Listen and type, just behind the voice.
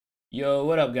Yo,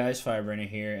 what up guys, Fireburner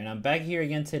here, and I'm back here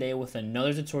again today with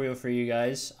another tutorial for you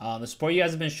guys. The support you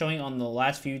guys have been showing on the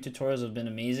last few tutorials have been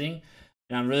amazing,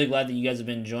 and I'm really glad that you guys have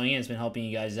been enjoying it. It's been helping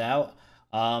you guys out.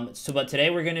 But today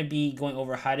we're going to be going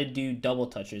over how to do double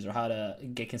touches, or how to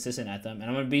get consistent at them, and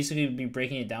I'm going to basically be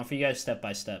breaking it down for you guys step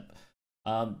by step.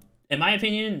 In my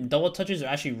opinion, double touches are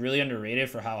actually really underrated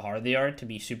for how hard they are to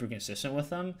be super consistent with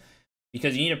them,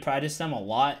 because you need to practice them a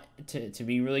lot to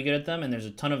be really good at them, and there's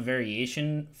a ton of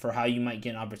variation for how you might get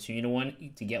an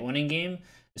opportunity to get one in game,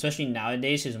 especially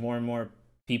nowadays as more and more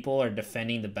people are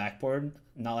defending the backboard,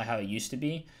 not like how it used to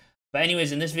be. But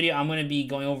anyways, in this video, I'm going to be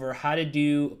going over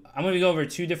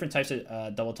two different types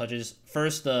of double touches.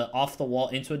 First, the off the wall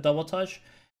into a double touch,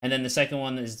 and then the second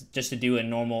one is just to do a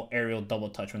normal aerial double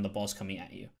touch when the ball's coming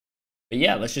at you. But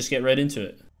yeah, let's just get right into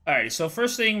it. Alright, so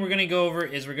first thing we're going to go over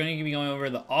is we're going to be going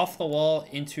over the off the wall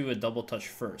into a double touch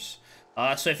first.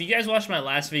 So if you guys watched my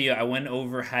last video, I went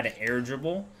over how to air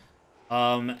dribble.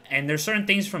 And there's certain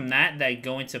things from that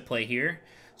go into play here.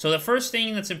 So the first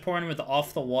thing that's important with the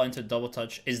off the wall into double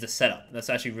touch is the setup.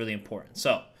 That's actually really important.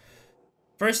 So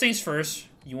first things first,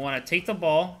 you want to take the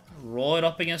ball, roll it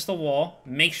up against the wall,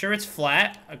 make sure it's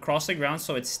flat across the ground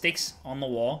so it sticks on the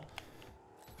wall.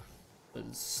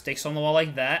 It sticks on the wall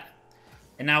like that.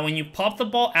 And now when you pop the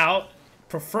ball out,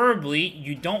 preferably,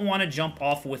 you don't want to jump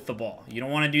off with the ball. You don't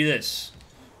want to do this,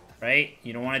 right?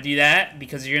 You don't want to do that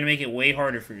because you're going to make it way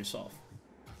harder for yourself.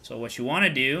 So what you want to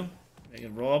do, you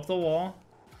can roll up the wall.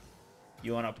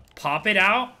 You want to pop it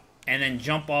out and then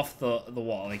jump off the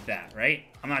wall like that, right?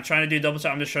 I'm not trying to do double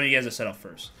touch. I'm just showing you guys the setup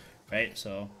first, right?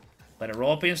 So let it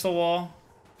roll up against the wall,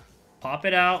 pop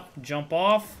it out, jump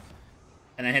off,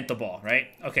 and then hit the ball, right?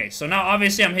 Okay, so now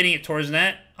obviously I'm hitting it towards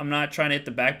net. I'm not trying to hit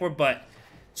the backboard, but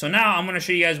so now I'm going to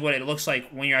show you guys what it looks like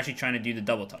when you're actually trying to do the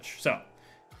double touch. So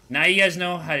now you guys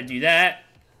know how to do that.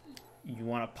 You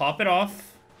want to pop it off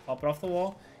the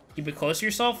wall, keep it close to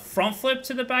yourself, front flip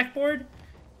to the backboard,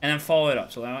 and then follow it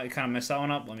up. So I kind of messed that one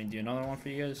up. Let me do another one for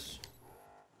you guys.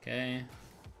 Okay.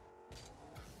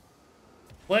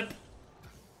 Flip.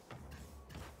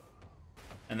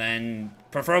 And then,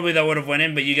 preferably that would have went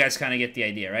in, but you guys kind of get the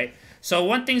idea, right? So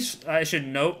one thing I should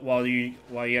note while you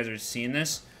guys are seeing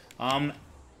this,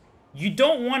 you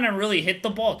don't want to really hit the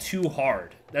ball too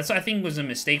hard. That's, I think, was a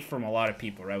mistake from a lot of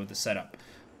people, right, with the setup.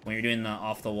 When you're doing the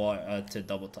off the wall to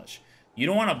double touch. You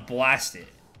don't want to blast it.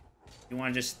 You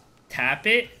want to just tap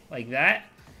it like that,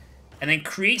 and then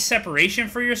create separation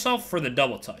for yourself for the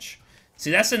double touch.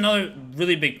 See, that's another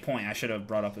really big point I should have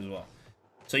brought up as well.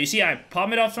 So you see, I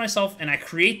pop it off to myself, and I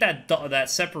create that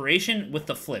separation with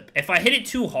the flip. If I hit it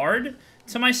too hard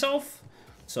to myself,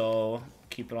 so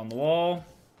keep it on the wall,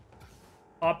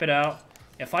 pop it out.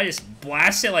 If I just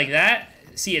blast it like that,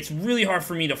 see, it's really hard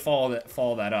for me to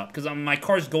follow that up because my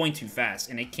car's going too fast,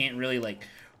 and it can't really like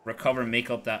recover and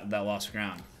make up that lost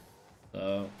ground.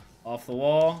 So off the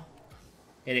wall,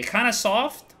 hit it kind of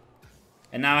soft,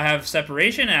 and now I have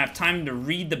separation, and I have time to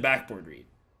read the backboard read.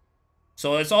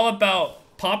 So it's all about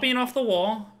popping off the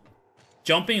wall,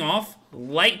 jumping off,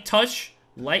 light touch,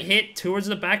 light hit towards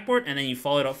the backboard, and then you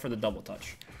follow it up for the double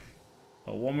touch.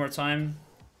 So one more time.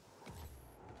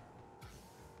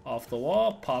 Off the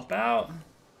wall, pop out.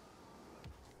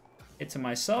 Hit to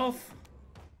myself.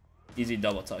 Easy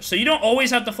double touch. So you don't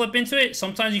always have to flip into it.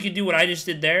 Sometimes you can do what I just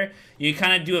did there. You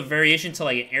kind of do a variation to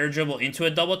like an air dribble into a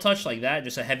double touch like that.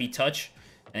 Just a heavy touch.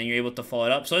 And you're able to follow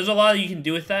it up. So there's a lot that you can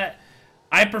do with that.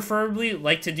 I preferably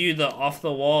like to do the off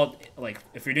the wall, like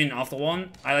if you're doing an off the wall,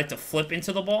 I like to flip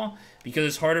into the ball because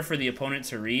it's harder for the opponent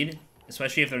to read,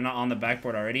 especially if they're not on the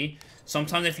backboard already.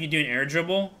 Sometimes if you do an air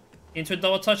dribble into a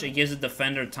double touch, it gives the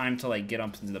defender time to like get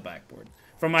up into the backboard,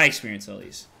 from my experience at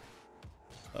least.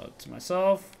 So to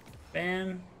myself,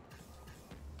 bam,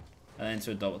 and then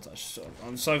into a double touch. So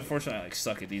I'm so unfortunate I like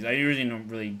suck at these. I usually don't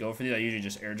really go for these. I usually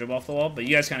just air dribble off the wall, but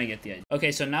you guys kind of get the idea.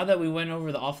 Okay, so now that we went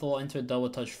over the off the wall into a double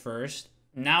touch first,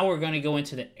 now we're going to go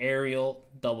into the aerial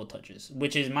double touches,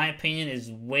 which is, my opinion,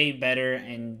 is way better,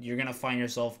 and you're going to find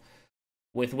yourself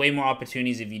with way more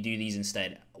opportunities if you do these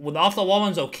instead. With the off-the-wall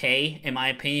ones, okay, in my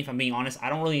opinion, if I'm being honest. I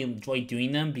don't really enjoy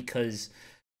doing them because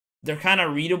they're kind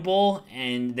of readable,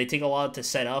 and they take a lot to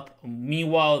set up.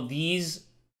 Meanwhile, these,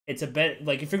 it's a bit,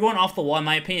 like, if you're going off the wall, in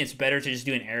my opinion, it's better to just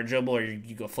do an air dribble, or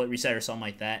you go flip reset or something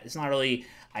like that. It's not really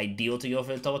ideal to go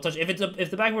for the double touch. If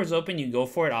the backboard's open, you go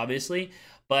for it, obviously.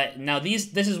 But now this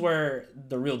is where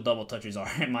the real double touches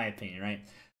are, in my opinion, right?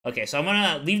 Okay, so I'm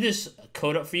gonna leave this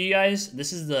code up for you guys.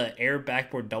 This is the air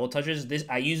backboard double touches.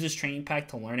 I used this training pack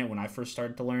to learn it when I first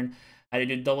started to learn how to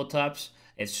do double taps.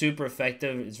 It's super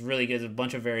effective. It's really good. There's a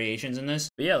bunch of variations in this.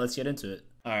 But yeah, let's get into it.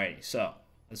 Alright, so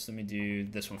let me do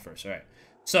this one first. Alright.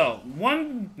 So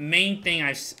one main thing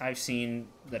I've seen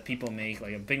that people make,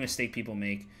 like a big mistake people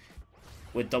make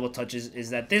with double touches, is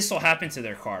that this will happen to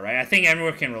their car, right? I think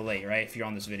everyone can relate, right? If you're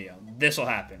on this video, this will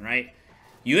happen, right?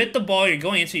 You hit the ball, you're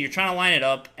going into it, you're trying to line it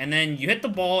up, and then you hit the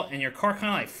ball, and your car kind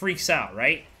of like freaks out,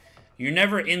 right? You're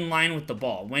never in line with the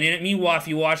ball. Meanwhile, if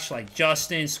you watch like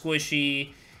Justin,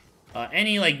 Squishy,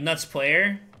 any like nuts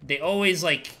player, they always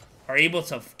like are able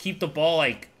to keep the ball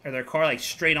like, or their car like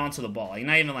straight onto the ball. Like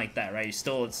not even like that, right?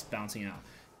 It's bouncing out.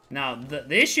 Now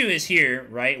the issue is here,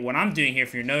 right? What I'm doing here,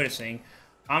 if you're noticing,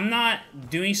 I'm not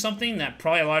doing something that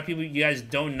probably a lot of people, you guys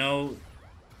don't know,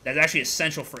 that's actually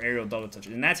essential for aerial double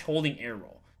touches, and that's holding air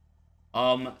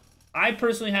roll. I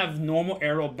personally have normal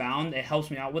air roll bound. It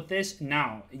helps me out with this.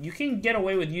 Now, you can get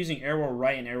away with using air roll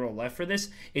right and air roll left for this.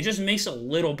 It just makes it a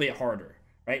little bit harder,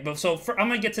 right? But so I'm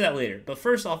gonna get to that later. But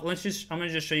first off, I'm gonna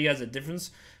just show you guys the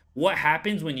difference. What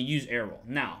happens when you use air roll?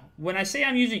 Now, when I say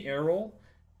I'm using air roll,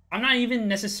 I'm not even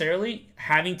necessarily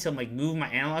having to like move my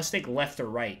analog stick left or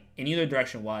right in either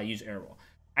direction while I use air roll.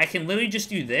 I can literally just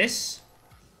do this,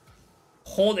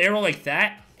 hold air roll like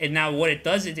that, and now what it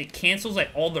does is it cancels like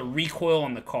all the recoil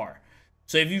on the car.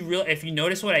 So if you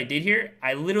notice what I did here,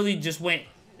 I literally just went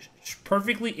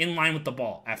perfectly in line with the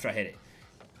ball after I hit it,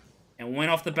 and went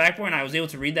off the backboard, and I was able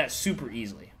to read that super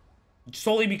easily,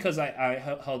 solely because I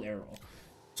held air roll.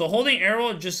 So holding air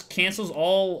roll just cancels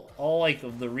all like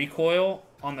of the recoil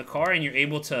on the car, and you're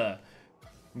able to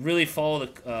really follow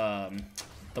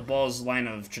the ball's line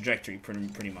of trajectory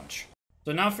pretty much.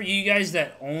 So now for you guys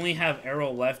that only have air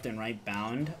roll left and right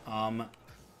bound,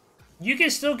 you can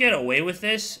still get away with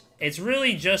this. It's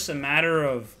really just a matter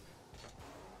of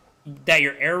that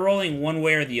you're air rolling one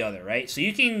way or the other, right? So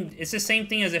you can, it's the same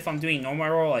thing as if I'm doing normal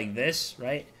air roll like this,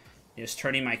 right? Just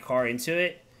turning my car into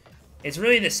it. It's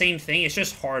really the same thing. It's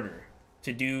just harder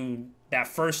to do that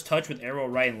first touch with air roll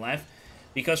right and left,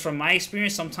 because from my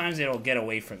experience, sometimes it'll get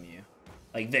away from you.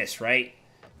 Like this, right?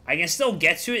 I can still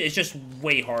get to it, it's just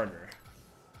way harder.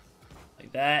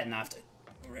 Like that, and I have to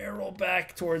air roll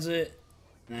back towards it,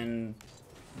 and then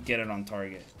get it on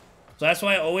target. So that's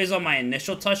why always on my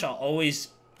initial touch, I'll always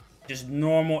just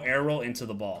normal air roll into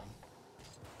the ball,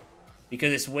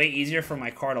 because it's way easier for my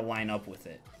car to line up with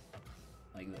it.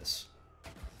 Like this.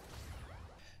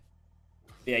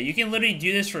 Yeah, you can literally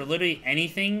do this for literally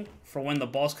anything for when the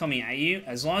ball's coming at you.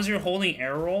 As long as you're holding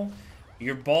air roll,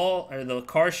 your ball, or the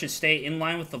car, should stay in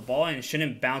line with the ball, and it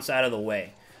shouldn't bounce out of the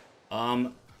way.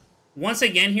 Once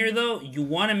again here, though, you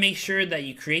want to make sure that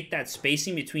you create that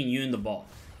spacing between you and the ball.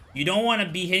 You don't want to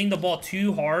be hitting the ball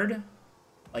too hard,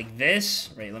 like this.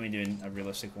 Right, let me do a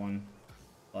realistic one.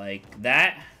 Like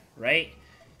that, right?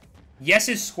 Yes,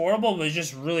 it's scoreable, but it's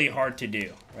just really hard to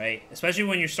do, right? Especially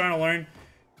when you're starting to learn.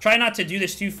 Try not to do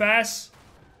this too fast,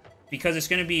 because it's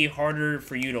going to be harder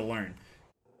for you to learn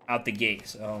out the gate.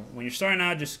 So when you're starting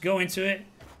out, just go into it,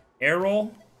 air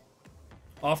roll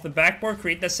off the backboard,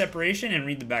 create that separation, and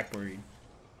read the backboard read.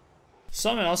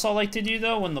 Something else I like to do,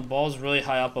 though, when the ball's really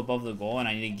high up above the goal and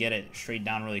I need to get it straight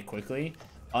down really quickly,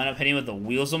 I'll end up hitting with the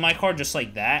wheels of my car just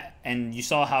like that. And you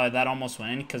saw how that almost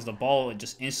went in, because the ball would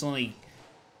just instantly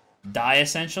die,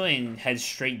 essentially, and head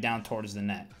straight down towards the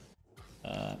net.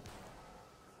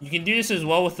 You can do this as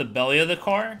well with the belly of the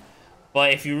car,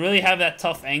 but if you really have that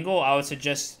tough angle, I would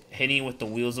suggest hitting with the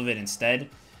wheels of it instead,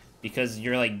 because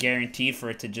you're like guaranteed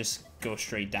for it to just go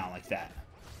straight down like that.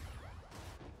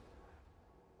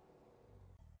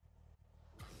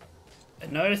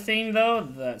 Another thing, though,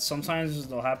 that sometimes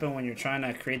will happen when you're trying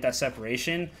to create that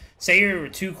separation, say you're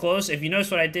too close. If you notice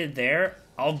what I did there,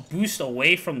 I'll boost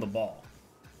away from the ball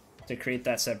to create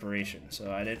that separation.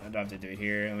 So I don't have to do it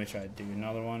here. Let me try to do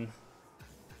another one.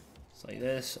 It's like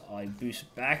this. I'll like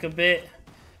boost back a bit,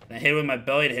 and I hit it with my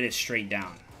belly to hit it straight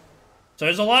down. So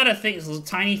there's a lot of things, little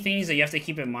tiny things that you have to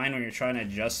keep in mind when you're trying to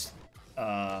adjust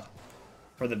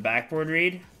for the backboard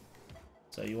read.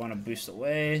 So you want to boost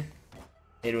away,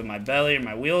 hit it with my belly or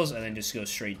my wheels, and then just go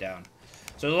straight down.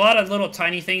 So there's a lot of little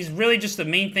tiny things. Really, just the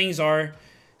main things are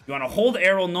you want to hold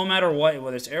air roll no matter what,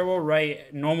 whether it's air roll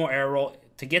right, normal air roll,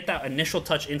 to get that initial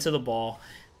touch into the ball.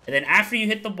 And then after you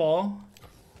hit the ball,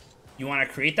 you want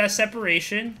to create that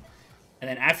separation. And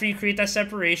then after you create that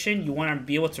separation, you want to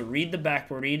be able to read the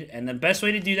backboard read. And the best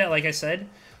way to do that, like I said,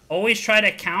 always try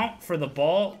to count for the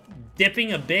ball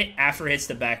dipping a bit after it hits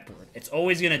the backboard. It's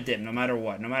always going to dip no matter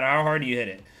what, no matter how hard you hit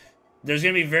it. There's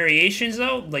going to be variations,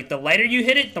 though. Like, the lighter you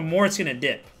hit it, the more it's going to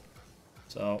dip.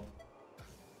 So,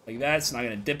 like that, it's not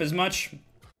going to dip as much.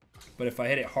 But if I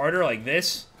hit it harder like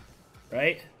this,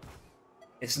 right,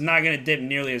 it's not going to dip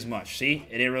nearly as much. See?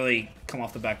 It didn't really come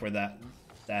off the backboard that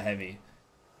heavy.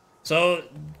 So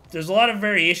there's a lot of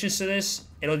variations to this.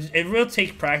 It will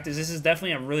take practice. This is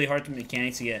definitely a really hard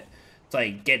mechanic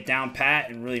to get down pat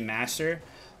and really master.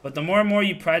 But the more and more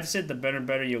you practice it, the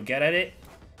better you'll get at it.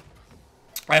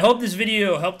 I hope this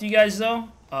video helped you guys though.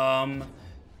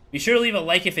 Be sure to leave a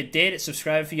like if it did.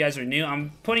 Subscribe if you guys are new.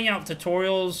 I'm putting out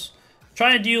tutorials,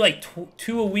 trying to do like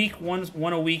 2 a week,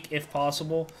 one a week if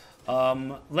possible.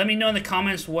 Let me know in the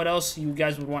comments what else you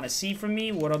guys would want to see from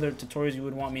me, what other tutorials you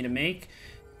would want me to make.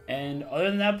 And other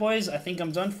than that, boys, I think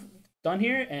I'm done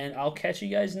here, and I'll catch you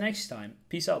guys next time.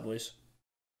 Peace out, boys.